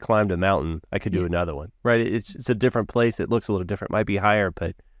this. I've already climbed a mountain. I could do another one, right? It's a different place. It looks a little different. Might be higher,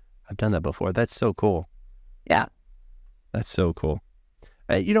 but I've done that before. That's so cool. Yeah. That's so cool.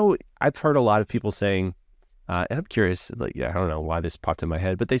 I've heard a lot of people saying, And I'm curious, like, yeah, I don't know why this popped in my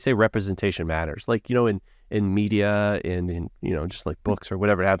head, but they say representation matters. Like, in media and in, just like books or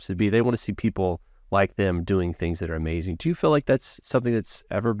whatever it happens to be, they want to see people like them doing things that are amazing. Do you feel like that's something that's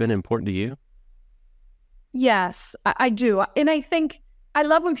ever been important to you? Yes, I do. And I think I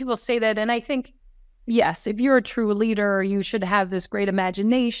love when people say that. And I think, yes, if you're a true leader, you should have this great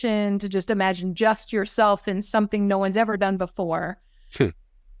imagination to just imagine just yourself in something no one's ever done before. Sure.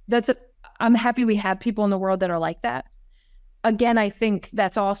 I'm happy we have people in the world that are like that. Again, I think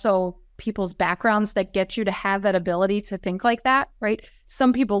that's also people's backgrounds that get you to have that ability to think like that, right?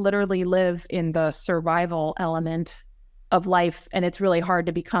 Some people literally live in the survival element of life, and it's really hard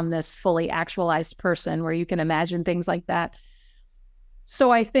to become this fully actualized person where you can imagine things like that. So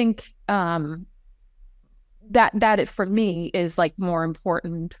I think that it, for me, is like more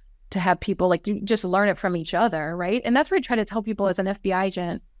important to have people like you just learn it from each other, right? And that's what I try to tell people as an FBI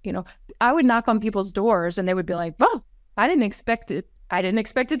agent. I would knock on people's doors and they would be like, "Oh, I didn't expect it. I didn't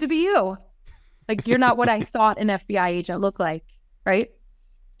expect it to be you. Like, you're not what I thought an FBI agent looked like," right?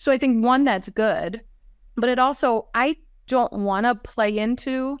 So I think, one, that's good, but it also, I don't want to play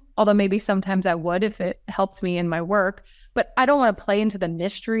into, although maybe sometimes I would if it helps me in my work, but I don't want to play into the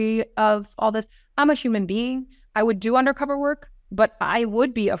mystery of all this. I'm a human being. I would do undercover work, but I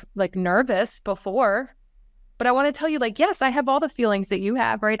would be like nervous before. But I want to tell you, like, yes, I have all the feelings that you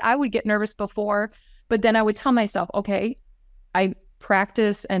have, right? I would get nervous before, but then I would tell myself, okay, I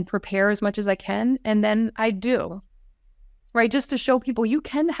practice and prepare as much as I can, and then I do, right? Just to show people you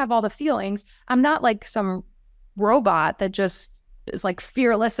can have all the feelings. I'm not like some robot that just is like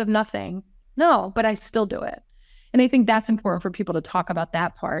fearless of nothing. No, but I still do it. And I think that's important for people to talk about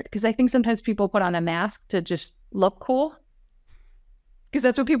that part, because I think sometimes people put on a mask to just look cool, because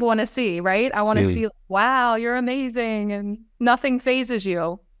that's what people want to see, right? I want to see, wow, you're amazing and nothing phases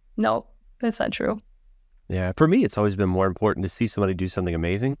you. No, that's not true. Yeah, for me, it's always been more important to see somebody do something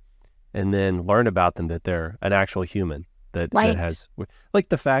amazing and then learn about them, that they're an actual human that has, like,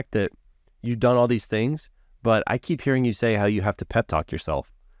 the fact that you've done all these things, but I keep hearing you say how you have to pep talk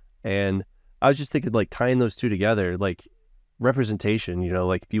yourself. And I was just thinking, like, tying those two together, like representation,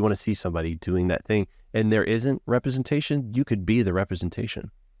 like if you want to see somebody doing that thing and there isn't representation, you could be the representation.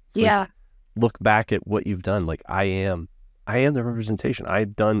 It's like, look back at what you've done. Like, I am the representation.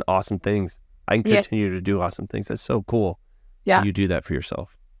 I've done awesome things. I can continue to do awesome things. That's so cool. Yeah. You do that for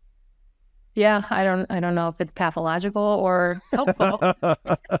yourself. Yeah. I don't know if it's pathological or helpful.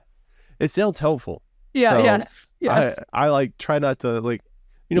 It sounds helpful. Yeah. So yes. I like try not to, like,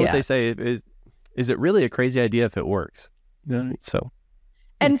 what they say is it really a crazy idea if it works? So.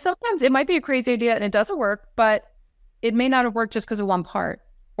 And sometimes it might be a crazy idea and it doesn't work, but it may not have worked just because of one part,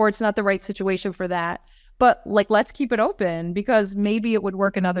 or it's not the right situation for that. But like, let's keep it open, because maybe it would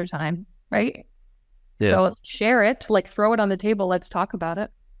work another time, right? Yeah. So share it, like throw it on the table. Let's talk about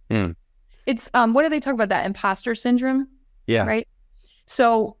it. It's what do they talk about, that imposter syndrome? Yeah. Right.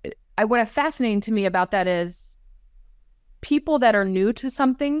 So what fascinating to me about that is people that are new to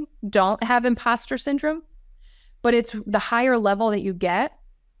something don't have imposter syndrome, but it's the higher level that you get,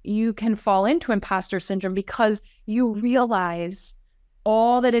 you can fall into imposter syndrome because you realize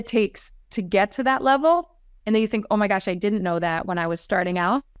all that it takes to get to that level. And then you think, oh my gosh, I didn't know that when I was starting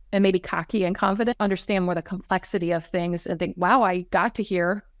out, and maybe cocky and confident, understand more the complexity of things and think, wow, I got to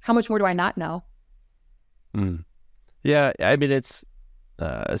here. How much more do I not know? Yeah. I mean, it's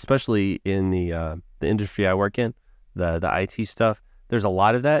especially in the industry I work in, the IT stuff, there's a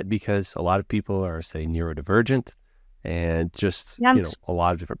lot of that because a lot of people are, say, neurodivergent and just, a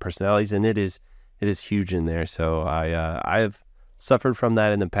lot of different personalities, and it is huge in there. So I've suffered from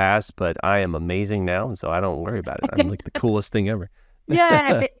that in the past, but I am amazing now, and so I don't worry about it. I'm like the coolest thing ever.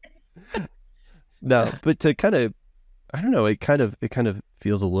 Yeah. No, but to kind of, I don't know, it kind of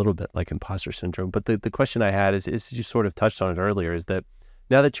feels a little bit like imposter syndrome. But the question I had is you sort of touched on it earlier, is that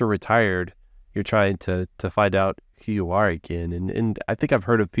now that you're retired, you're trying to find out who you are again. And I think I've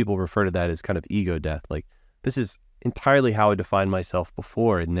heard of people refer to that as kind of ego death. Like, this is entirely how I defined myself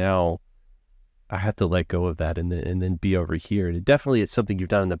before, and now I have to let go of that and then be over here. And definitely it's something you've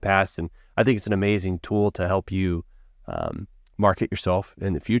done in the past, and I think it's an amazing tool to help you market yourself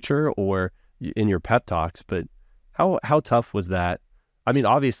in the future or in your pep talks. But how tough was that? I mean,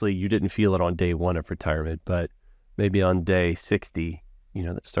 obviously you didn't feel it on day one of retirement, but maybe on day 60,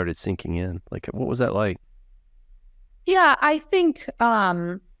 that started sinking in. Like, what was that like? Yeah, I think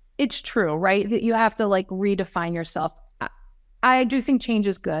it's true, right? That you have to like redefine yourself. I do think change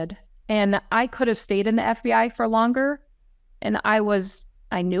is good. And I could have stayed in the FBI for longer. And I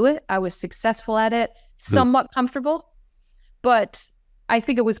knew it. I was successful at it, somewhat comfortable. But I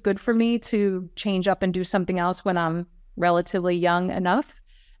think it was good for me to change up and do something else when I'm relatively young enough.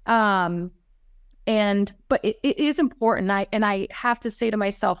 But it is important. I have to say to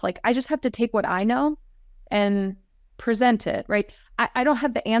myself, like, I just have to take what I know and present it, right? I don't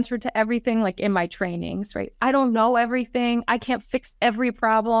have the answer to everything, like in my trainings, right? I don't know everything. I can't fix every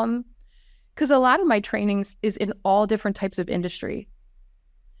problem, because a lot of my trainings is in all different types of industry.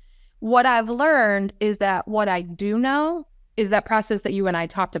 What I've learned is that what I do know is that process that you and I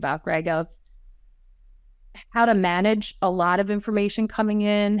talked about, Greg, of how to manage a lot of information coming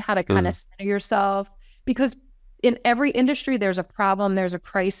in, how to kind of center yourself. Because in every industry, there's a problem, there's a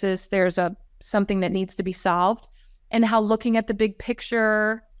crisis, there's something that needs to be solved. And how looking at the big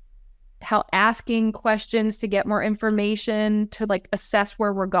picture, how asking questions to get more information to like assess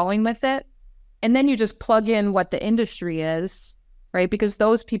where we're going with it. And then you just plug in what the industry is, right? Because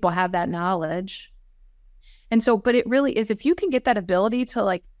those people have that knowledge. And so, but it really is, if you can get that ability to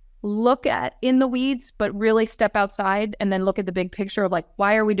like look at in the weeds, but really step outside and then look at the big picture of like,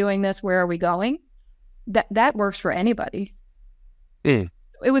 why are we doing this? Where are we going? That works for anybody. It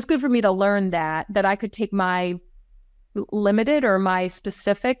was good for me to learn that I could take my limited or my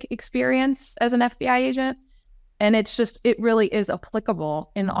specific experience as an FBI agent, and it really is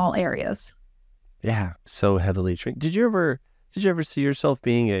applicable in all areas. Yeah, so heavily trained. Did you ever see yourself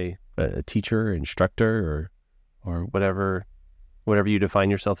being a teacher, instructor, or whatever you define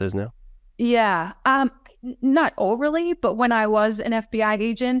yourself as now? Yeah, not overly, but when I was an FBI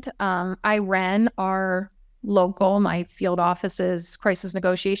agent, I ran my field office's crisis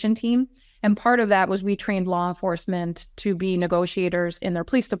negotiation team. And part of that was we trained law enforcement to be negotiators in their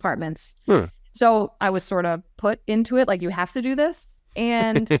police departments. So I was sort of put into it, like, you have to do this.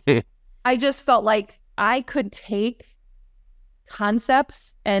 And I just felt like I could take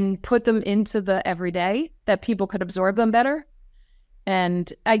concepts and put them into the everyday, that people could absorb them better.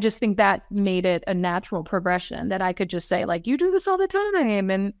 And I just think that made it a natural progression, that I could just say, like, you do this all the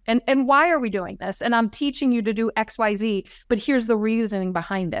time, and why are we doing this? And I'm teaching you to do X, Y, Z, but here's the reasoning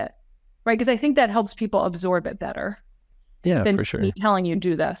behind it, right? Because I think that helps people absorb it better. Yeah, than for sure. me telling you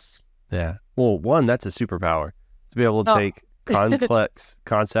do this. Yeah. Well, one, that's a superpower, to be able to take complex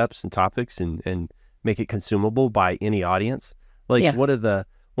concepts and topics and make it consumable by any audience. Like, one of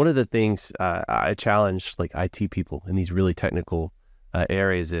the things I challenge like IT people in these really technical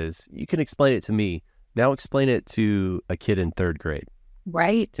areas is, you can explain it to me. Now explain it to a kid in 3rd grade.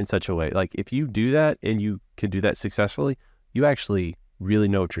 Right. In such a way. Like, if you do that and you can do that successfully, you actually really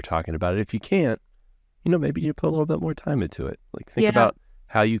know what you're talking about. If you can't, maybe you put a little bit more time into it. Like, think about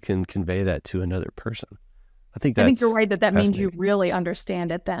how you can convey that to another person. I think you're right that means you really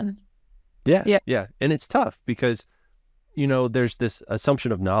understand it then. Yeah. And it's tough because, there's this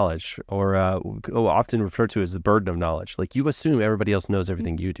assumption of knowledge, or often referred to as the burden of knowledge. Like, you assume everybody else knows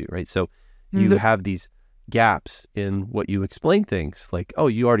everything you do, right? So you have these gaps in what you explain things, like, oh,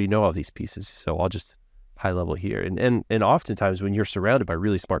 you already know all these pieces, so I'll just high level here. And oftentimes when you're surrounded by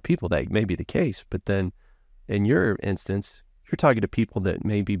really smart people, that may be the case. But then in your instance, you're talking to people that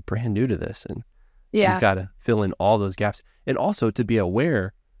may be brand new to this, and you've got to fill in all those gaps. And also to be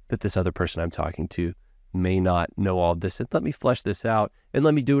aware that this other person I'm talking to may not know all this, and let me flesh this out, and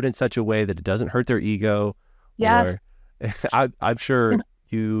let me do it in such a way that it doesn't hurt their ego. Yes. Or I'm sure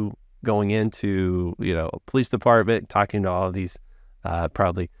you going into, a police department, talking to all of these,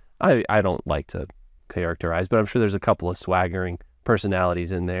 probably, I don't like to characterize, but I'm sure there's a couple of swaggering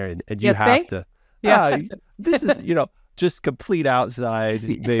personalities in there, and you have to, this is, just complete outside,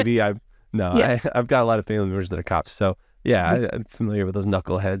 baby. I've got a lot of family members that are cops, so I'm familiar with those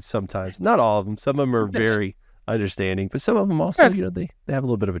knuckleheads sometimes. Not all of them. Some of them are very understanding, but some of them also, they have a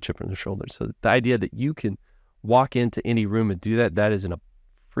little bit of a chip on their shoulder. So the idea that you can walk into any room and do that is a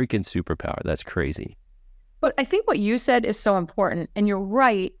freaking superpower. That's crazy. But I think what you said is so important, and you're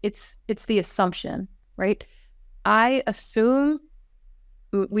right. It's the assumption, right? I assume,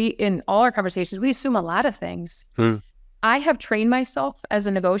 in all our conversations, we assume a lot of things. I have trained myself as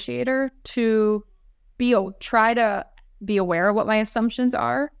a negotiator to try to be aware of what my assumptions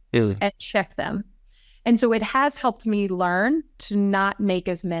are and check them. And so it has helped me learn to not make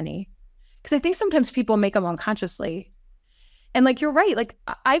as many, because I think sometimes people make them unconsciously. And like, you're right. Like,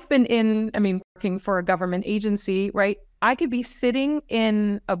 I've been working for a government agency, right? I could be sitting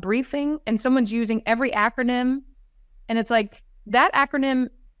in a briefing and someone's using every acronym, and it's like, that acronym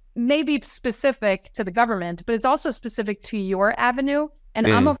may be specific to the government, but it's also specific to your avenue. And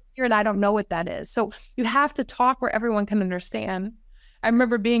I'm over here and I don't know what that is. So you have to talk where everyone can understand. I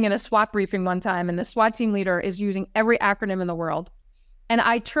remember being in a SWAT briefing one time, and the SWAT team leader is using every acronym in the world. And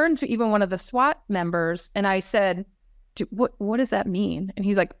I turned to even one of the SWAT members and I said, what does that mean? And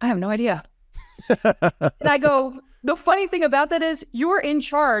he's like, I have no idea. And I go, the funny thing about that is you're in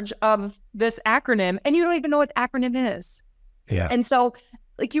charge of this acronym and you don't even know what the acronym is. Yeah. And so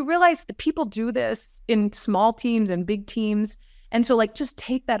like you realize that people do this in small teams and big teams. And so like just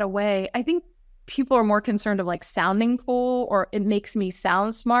take that away. I think people are more concerned of like sounding cool or it makes me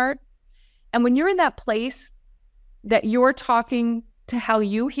sound smart. And when you're in that place that you're talking to how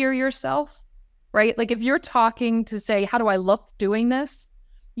you hear yourself, right? Like if you're talking to say, how do I look doing this?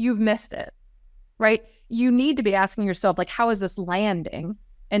 You've missed it, right? You need to be asking yourself, like, how is this landing?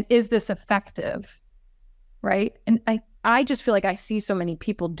 And is this effective, right? And I just feel like I see so many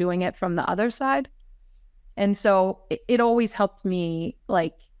people doing it from the other side. And so it always helped me,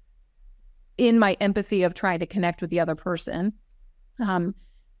 like, in my empathy of trying to connect with the other person.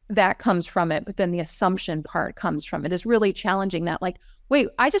 That comes from it. But then the assumption part comes from it. Is really challenging that, like, wait,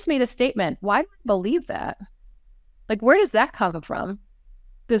 I just made a statement. Why do I believe that? Like, where does that come from?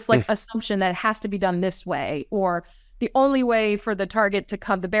 This like assumption that it has to be done this way, or the only way for the target to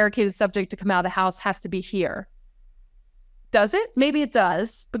come, the barricaded subject to come out of the house has to be here. Does it? Maybe it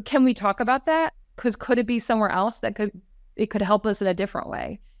does, but can we talk about that? Because could it be somewhere else that it could help us in a different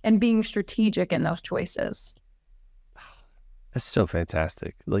way? And being strategic in those choices. That's so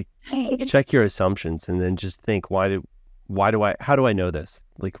fantastic. Like, check your assumptions and then just think, how do I know this?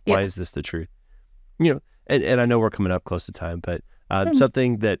 Like, why is this the truth? You know, and I know we're coming up close to time, but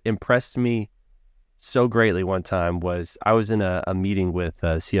something that impressed me so greatly one time was I was in a meeting with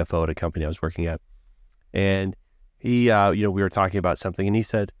a CFO at a company I was working at, and he, we were talking about something, and he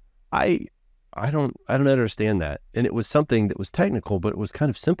said, I don't understand that. And it was something that was technical, but it was kind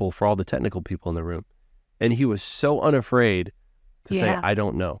of simple for all the technical people in the room. And he was so unafraid to say, I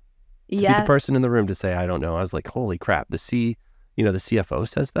don't know. To be the person in the room to say, I don't know. I was like, holy crap, the CFO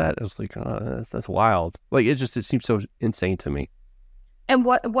says that? I was like, oh, that's wild. Like, it seems so insane to me. And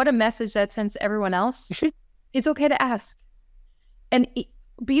what a message that sends to everyone else. It's okay to ask. And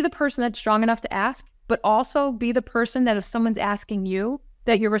be the person that's strong enough to ask, but also be the person that if someone's asking you,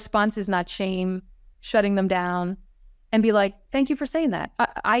 that your response is not shame, shutting them down, and be like, thank you for saying that.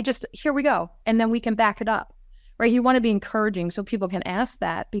 Here we go. And then we can back it up, right? You want to be encouraging so people can ask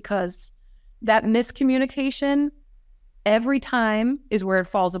that, because that miscommunication every time is where it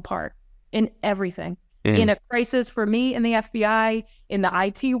falls apart in everything. In a crisis for me in the FBI, in the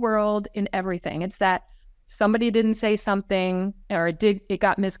IT world, in everything. It's that somebody didn't say something or it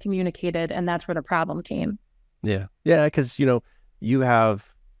got miscommunicated, and that's where the problem came. Yeah. Yeah, because, you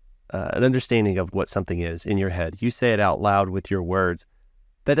have an understanding of what something is in your head. You say it out loud with your words.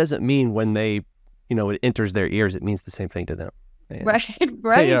 That doesn't mean when they, it enters their ears, it means the same thing to them. And,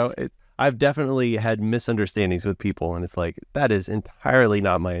 right. I've definitely had misunderstandings with people, and it's like, that is entirely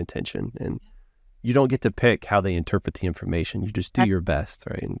not my intention. And you don't get to pick how they interpret the information. You just do your best,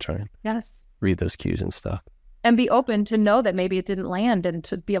 right? And try and read those cues and stuff. And be open to know that maybe it didn't land and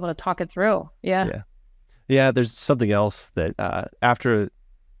to be able to talk it through. Yeah. Yeah, there's something else that after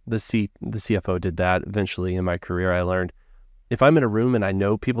the CFO did that, eventually in my career, I learned if I'm in a room and I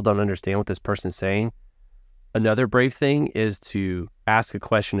know people don't understand what this person's saying, another brave thing is to ask a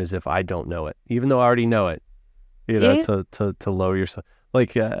question as if I don't know it, even though I already know it, to lower yourself.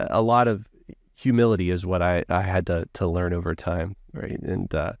 Like a lot of humility is what I had to learn over time, right?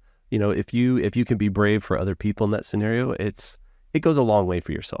 And if you can be brave for other people in that scenario, it goes a long way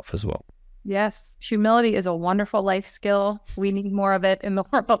for yourself as well. Yes, humility is a wonderful life skill. We need more of it in the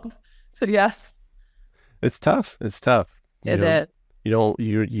world. So yes, it's tough. It is. You don't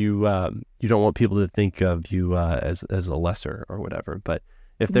want people to think of you as a lesser or whatever. But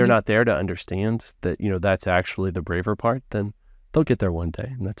if they're not there to understand that that's actually the braver part, then they'll get there one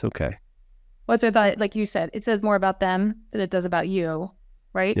day, and that's okay. What's your thought? Like you said, it says more about them than it does about you,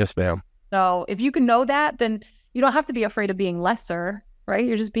 right? Yes, ma'am. So if you can know that, then you don't have to be afraid of being lesser, right?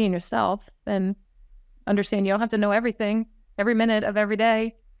 You're just being yourself. And understand you don't have to know everything every minute of every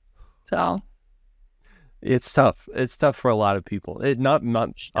day. So it's tough. It's tough for a lot of people.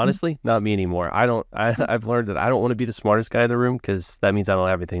 Honestly, not me anymore. I've learned that I don't want to be the smartest guy in the room, because that means I don't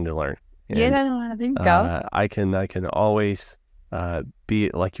have anything to learn. And, I can always be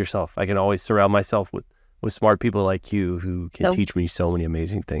like yourself. I can always surround myself with smart people like you who can teach me so many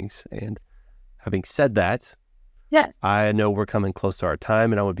amazing things. And having said that, yes, I know we're coming close to our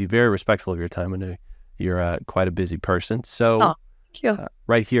time, and I would be very respectful of your time. I know you're quite a busy person. So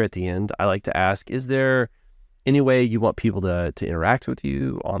right here at the end, I like to ask, is there any way you want people to interact with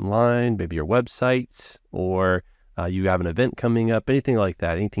you online, maybe your website, or you have an event coming up, anything like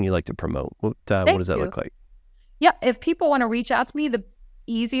that, anything you like to promote? What does that look like? Yeah, if people want to reach out to me, the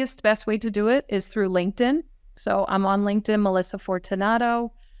easiest, best way to do it is through LinkedIn. So I'm on LinkedIn, Melissa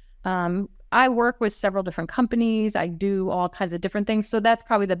Fortunato. I work with several different companies. I do all kinds of different things. So that's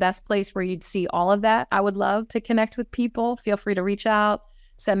probably the best place where you'd see all of that. I would love to connect with people. Feel free to reach out,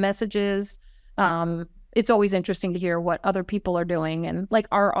 send messages. It's always interesting to hear what other people are doing, and like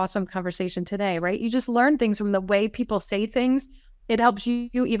our awesome conversation today, right? You just learn things from the way people say things. It helps you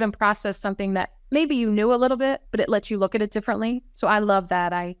even process something that maybe you knew a little bit, but it lets you look at it differently. So I love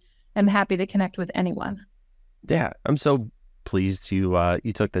that. I am happy to connect with anyone. Yeah, I'm so pleased you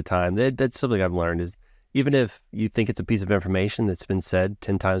took the time. That's something I've learned is even if you think it's a piece of information that's been said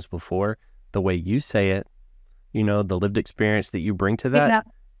 10 times before, the way you say it, the lived experience that you bring to that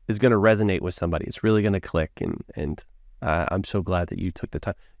is going to resonate with somebody. It's really going to click. And I'm so glad that you took the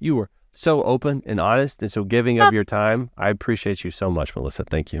time. You were so open and honest and so giving of your time. I appreciate you so much, Melissa.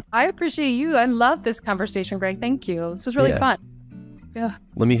 Thank you. I appreciate you. I love this conversation, Greg. Thank you. This was really fun. Yeah.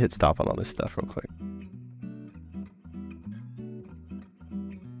 Let me hit stop on all this stuff real quick.